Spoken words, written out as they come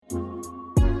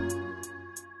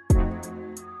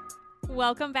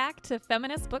Welcome back to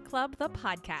Feminist Book Club, the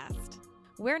podcast.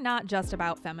 We're not just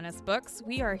about feminist books.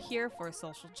 We are here for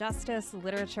social justice,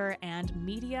 literature, and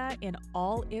media in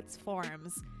all its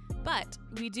forms. But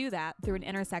we do that through an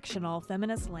intersectional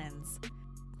feminist lens.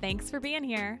 Thanks for being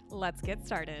here. Let's get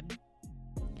started.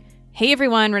 Hey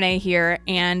everyone, Renee here,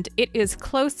 and it is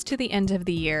close to the end of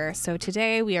the year, so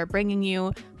today we are bringing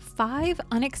you 5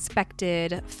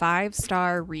 unexpected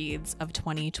 5-star reads of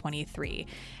 2023.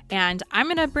 And I'm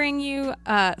going to bring you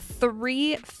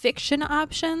 3 fiction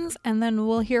options, and then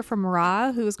we'll hear from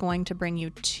Ra, who's going to bring you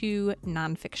 2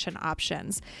 nonfiction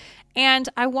options. And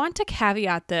I want to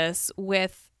caveat this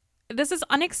is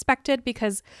unexpected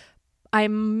because I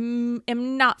am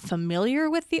not familiar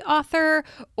with the author,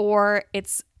 or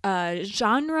it's a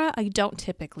genre I don't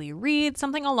typically read,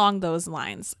 something along those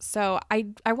lines. So I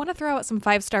want to throw out some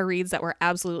 5-star reads that were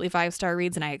absolutely 5-star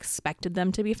reads, and I expected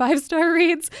them to be 5-star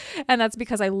reads. And that's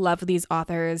because I love these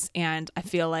authors, and I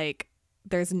feel like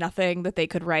there's nothing that they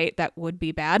could write that would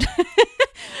be bad.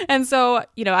 And so,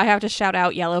 I have to shout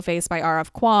out Yellowface by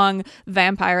R.F. Kuang,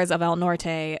 Vampires of El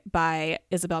Norte by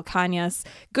Isabel Cañas,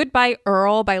 Goodbye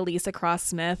Earl by Lisa Cross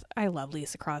Smith. I love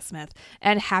Lisa Cross Smith.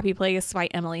 And Happy Place by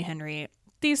Emily Henry.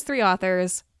 These 4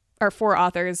 authors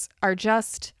are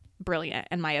just brilliant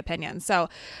in my opinion. So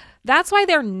that's why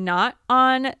they're not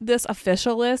on this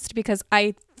official list, because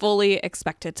I fully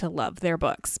expected to love their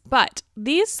books. But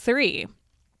these 3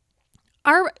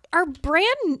 are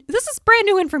this is brand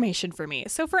new information for me.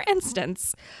 So for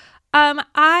instance,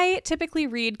 I typically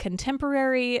read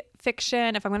contemporary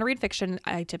fiction. If I'm going to read fiction,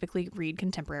 I typically read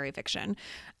contemporary fiction.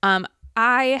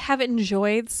 I have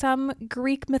enjoyed some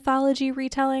Greek mythology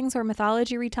retellings or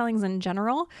mythology retellings in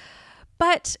general,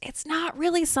 but it's not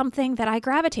really something that I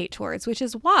gravitate towards, which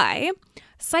is why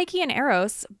Psyche and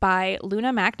Eros by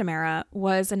Luna McNamara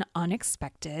was an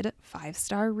unexpected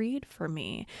 5-star read for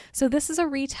me. So this is a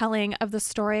retelling of the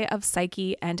story of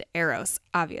Psyche and Eros,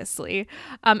 obviously.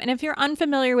 And if you're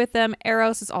unfamiliar with them,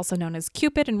 Eros is also known as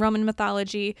Cupid in Roman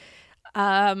mythology.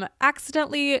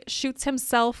 Accidentally shoots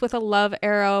himself with a love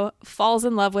arrow, falls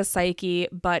in love with Psyche,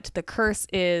 but the curse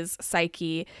is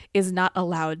Psyche is not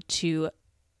allowed to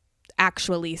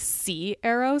actually see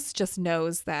Eros, just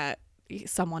knows that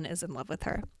someone is in love with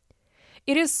her.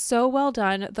 It is so well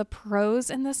done. The prose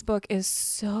in this book is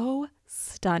so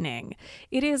stunning.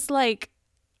 It is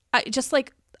just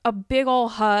like a big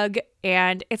old hug,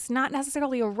 and it's not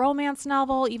necessarily a romance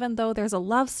novel, even though there's a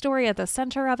love story at the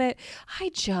center of it. I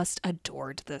just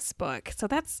adored this book. So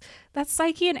that's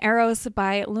Psyche and Eros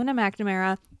by Luna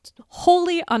McNamara.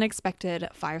 Wholly unexpected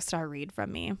 5-star read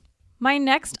from me. My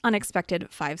next unexpected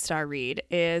 5-star read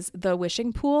is The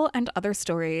Wishing Pool and Other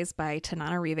Stories by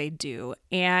Tananarive Due.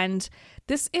 And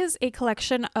this is a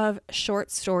collection of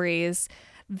short stories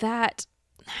that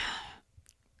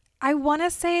I want to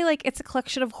say it's a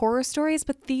collection of horror stories,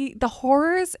 but the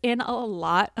horrors in a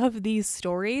lot of these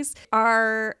stories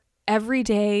are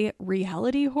everyday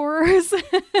reality horrors.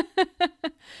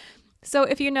 So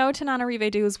if you know Tananarive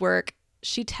Due's work,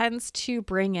 she tends to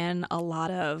bring in a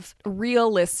lot of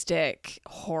realistic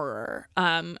horror,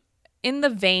 in the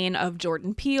vein of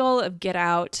Jordan Peele, of Get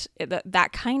Out,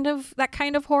 that kind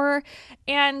of horror.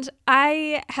 And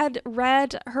I had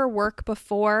read her work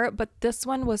before, but this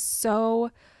one was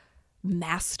so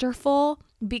masterful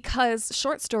because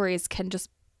short stories can just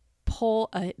pull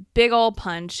a big old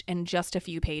punch in just a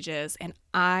few pages, and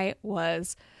I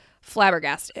was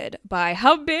flabbergasted by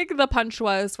how big the punch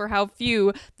was for how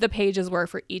few the pages were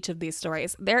for each of these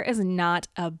stories. There is not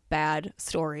a bad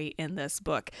story in this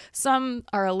book. Some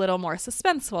are a little more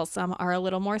suspenseful, some are a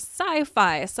little more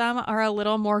sci-fi, some are a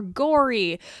little more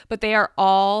gory, but they are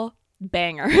all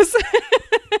bangers.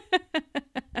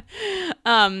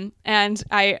 And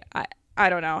I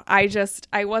don't know.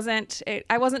 I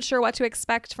wasn't sure what to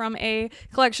expect from a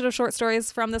collection of short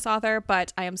stories from this author,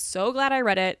 but I am so glad I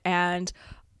read it, and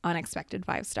unexpected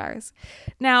 5 stars.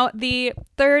 Now, the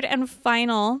third and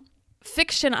final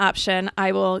fiction option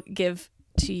I will give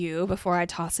to you before I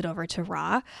toss it over to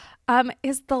Ra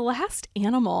is The Last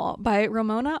Animal by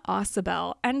Ramona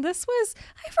Ausubel. And this was,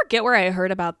 I forget where I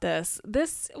heard about this.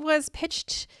 This was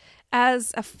pitched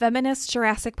as a feminist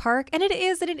Jurassic Park, and it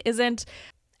is and it isn't.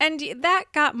 And that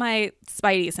got my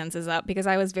spidey senses up because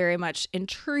I was very much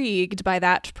intrigued by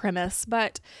that premise.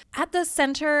 But at the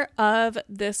center of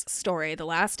this story, The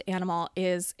Last Animal,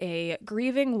 is a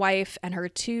grieving wife and her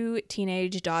 2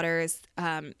 teenage daughters.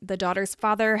 The daughter's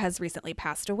father has recently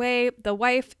passed away. The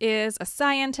wife is a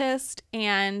scientist,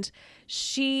 and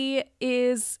she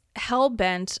is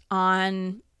hell-bent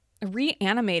on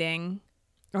reanimating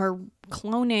or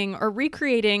cloning or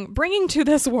recreating, bringing to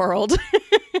this world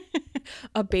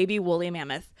a baby woolly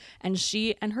mammoth, and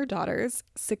she and her daughters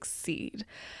succeed.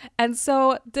 And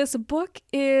so this book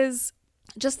is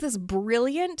just this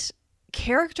brilliant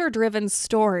character-driven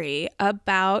story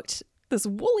about this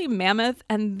woolly mammoth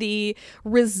and the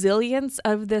resilience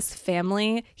of this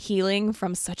family healing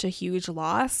from such a huge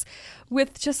loss,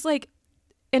 with just like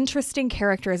interesting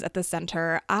characters at the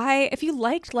center. If you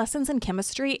liked Lessons in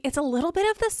Chemistry, it's a little bit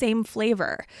of the same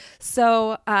flavor.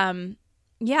 So,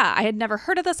 yeah, I had never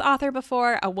heard of this author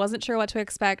before. I wasn't sure what to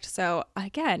expect. So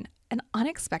again, an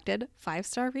unexpected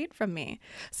 5-star read from me.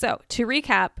 So to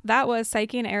recap, that was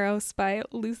Psyche and Eros by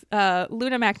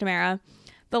Luna McNamara,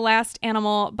 The Last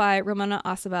Animal by Ramona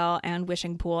Acebel, and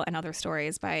Wishing Pool and Other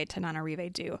Stories by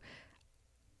Tananarive Due.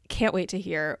 Can't wait to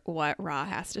hear what Ra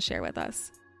has to share with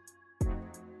us.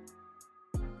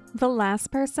 The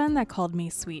last person that called me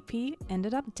Sweet Pea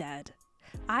ended up dead.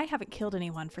 I haven't killed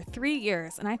anyone for 3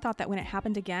 years, and I thought that when it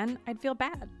happened again, I'd feel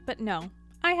bad. But no,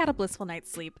 I had a blissful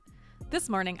night's sleep. This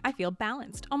morning, I feel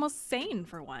balanced, almost sane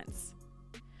for once.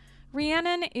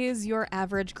 Rhiannon is your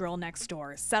average girl next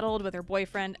door, settled with her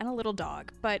boyfriend and a little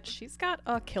dog, but she's got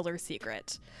a killer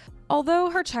secret. Although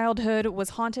her childhood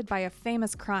was haunted by a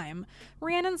famous crime,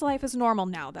 Rhiannon's life is normal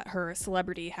now that her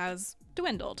celebrity has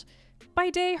dwindled. By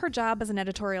day, her job as an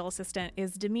editorial assistant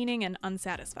is demeaning and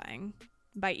unsatisfying.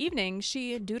 By evening,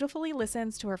 she dutifully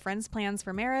listens to her friends' plans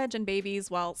for marriage and babies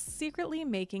while secretly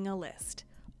making a list.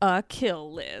 A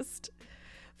kill list.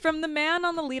 From the man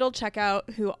on the Lidl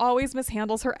checkout who always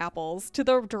mishandles her apples, to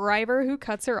the driver who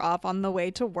cuts her off on the way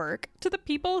to work, to the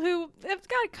people who have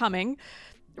got it coming,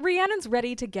 Rhiannon's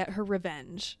ready to get her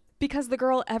revenge, because the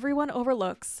girl everyone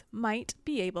overlooks might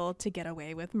be able to get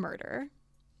away with murder.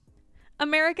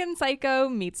 American Psycho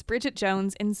meets Bridget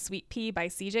Jones in Sweet Pea by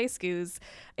C.J. Scuse,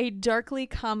 a darkly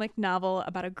comic novel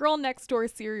about a girl next door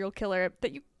serial killer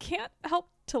that you can't help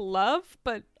to love,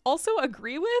 but also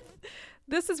agree with.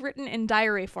 This is written in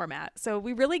diary format, so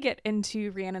we really get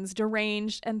into Rhiannon's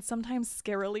deranged and sometimes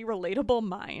scarily relatable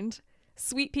mind.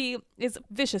 Sweet Pea is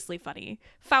viciously funny,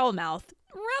 foul-mouthed,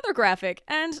 rather graphic,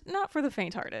 and not for the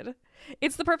faint-hearted.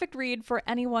 It's the perfect read for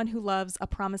anyone who loves a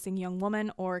promising young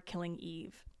woman or killing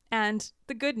Eve. And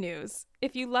the good news,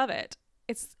 if you love it,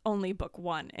 it's only book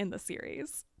 1 in the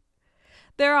series.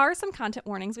 There are some content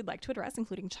warnings we'd like to address,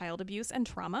 including child abuse and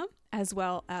trauma, as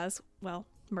well as, well,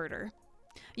 murder.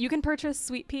 You can purchase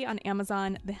Sweet Pea on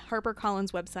Amazon, the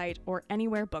HarperCollins website, or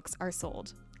anywhere books are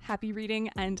sold. Happy reading,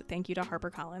 and thank you to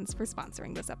HarperCollins for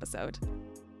sponsoring this episode.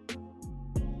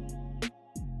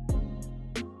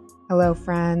 Hello,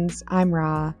 friends. I'm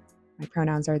Ra. My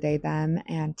pronouns are they, them,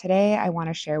 and today I want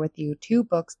to share with you 2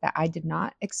 books that I did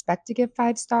not expect to give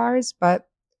 5 stars, but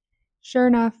sure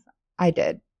enough, I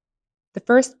did. The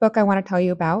first book I want to tell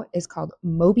you about is called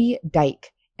Moby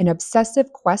Dyke, An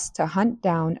Obsessive Quest to Hunt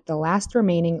Down the Last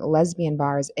Remaining Lesbian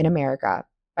Bars in America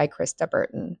by Krista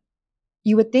Burton.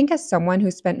 You would think, as someone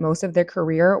who spent most of their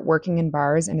career working in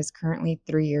bars and is currently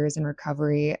 3 years in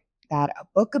recovery, that a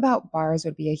book about bars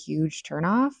would be a huge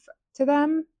turnoff to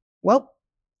them. Well,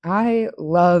 I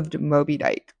loved Moby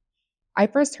Dyke. I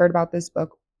first heard about this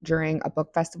book during a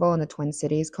book festival in the Twin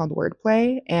Cities called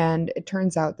Wordplay, and it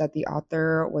turns out that the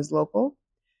author was local.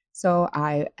 So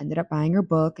I ended up buying her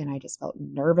book, and I just felt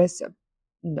nervous.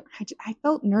 I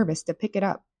felt nervous to pick it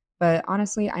up, but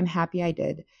honestly, I'm happy I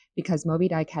did, because Moby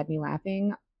Dyke had me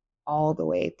laughing all the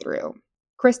way through.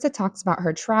 Krista talks about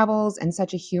her travels in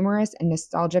such a humorous and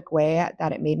nostalgic way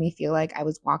that it made me feel like I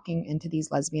was walking into these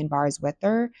lesbian bars with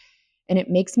her. And it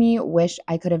makes me wish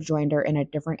I could have joined her in a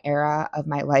different era of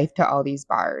my life to all these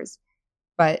bars.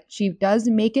 But she does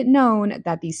make it known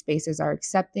that these spaces are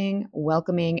accepting,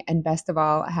 welcoming, and best of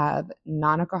all, have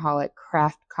non-alcoholic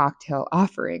craft cocktail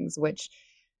offerings, which,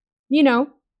 you know,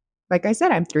 like I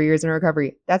said, I'm 3 years in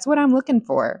recovery. That's what I'm looking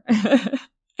for.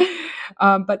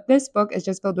 But this book is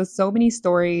just filled with so many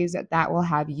stories that will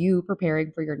have you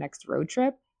preparing for your next road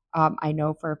trip. I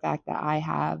know for a fact that I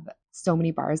have so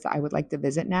many bars that I would like to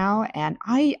visit now, and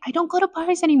I don't go to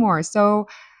bars anymore. So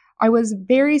I was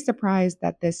very surprised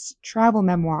that this travel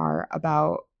memoir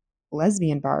about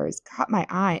lesbian bars caught my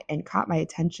eye and caught my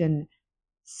attention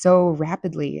so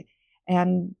rapidly.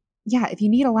 And yeah, if you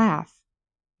need a laugh,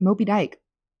 Moby Dyke.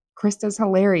 Krista's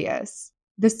hilarious.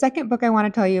 The second book I want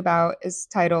to tell you about is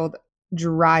titled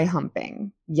Dry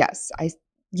Humping. Yes,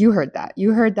 you heard that.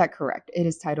 You heard that correct. It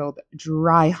is titled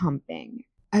Dry Humping.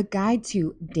 A Guide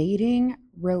to Dating,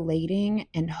 Relating,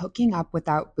 and Hooking Up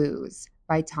Without Booze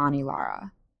by Tani Lara.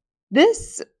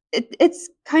 It's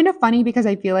kind of funny because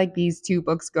I feel like these 2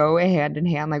 books go hand in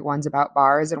hand. Like, one's about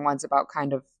bars and one's about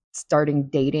kind of starting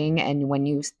dating. And when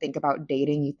you think about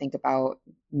dating, you think about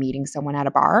meeting someone at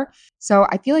a bar. So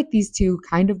I feel like these two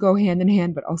kind of go hand in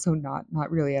hand, but also not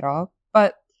really at all.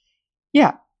 But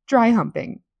yeah, dry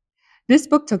humping. This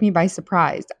book took me by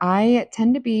surprise. I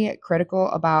tend to be critical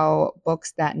about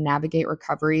books that navigate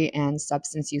recovery and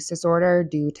substance use disorder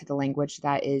due to the language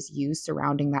that is used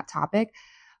surrounding that topic.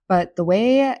 But the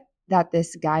way that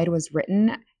this guide was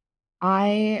written,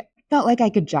 I felt like I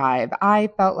could jive. I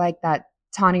felt like that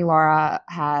Tani Laura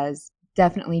has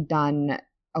definitely done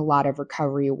a lot of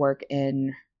recovery work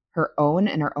in her own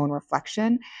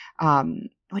reflection,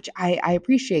 which I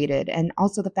appreciated. And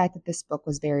also the fact that this book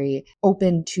was very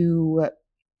open to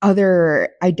other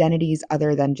identities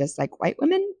other than just like white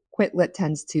women. Quit Lit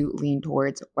tends to lean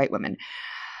towards white women.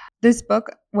 This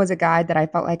book was a guide that I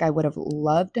felt like I would have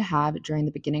loved to have during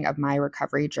the beginning of my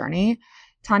recovery journey.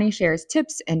 Tani shares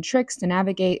tips and tricks to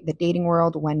navigate the dating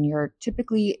world when you're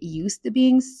typically used to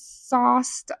being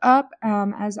sauced up,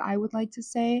 as I would like to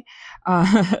say.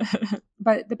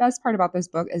 But the best part about this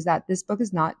book is that this book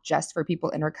is not just for people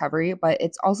in recovery, but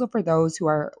it's also for those who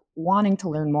are wanting to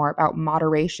learn more about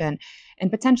moderation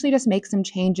and potentially just make some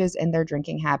changes in their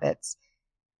drinking habits,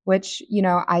 which,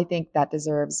 I think that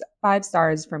deserves 5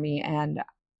 stars for me. And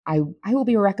I will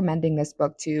be recommending this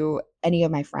book to any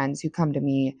of my friends who come to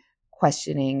me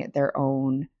questioning their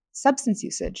own substance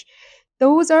usage.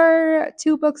 Those are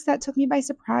 2 books that took me by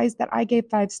surprise that I gave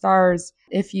 5 stars.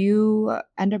 If you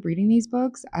end up reading these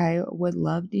books, I would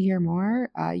love to hear more.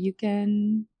 You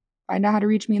can find out how to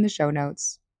reach me in the show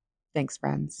notes. Thanks,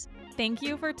 friends. Thank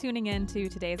you for tuning in to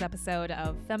today's episode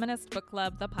of Feminist Book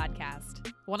Club, the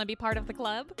podcast. Want to be part of the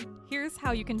club? Here's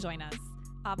how you can join us.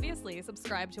 Obviously,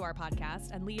 subscribe to our podcast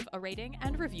and leave a rating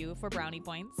and review for brownie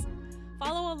points.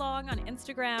 Follow along on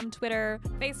Instagram, Twitter,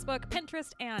 Facebook,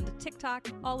 Pinterest, and TikTok.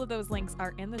 All of those links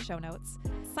are in the show notes.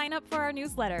 Sign up for our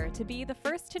newsletter to be the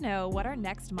first to know what our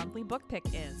next monthly book pick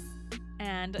is.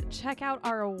 And check out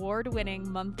our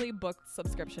award-winning monthly book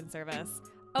subscription service.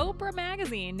 Oprah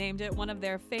Magazine named it one of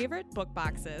their favorite book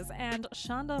boxes, and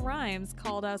Shonda Rhimes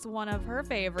called us one of her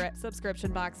favorite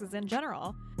subscription boxes in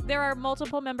general. There are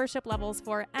multiple membership levels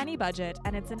for any budget,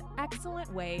 and it's an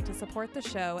excellent way to support the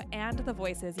show and the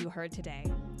voices you heard today.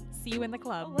 See you in the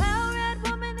club. A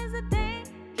well-read woman is a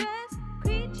dangerous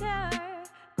creature.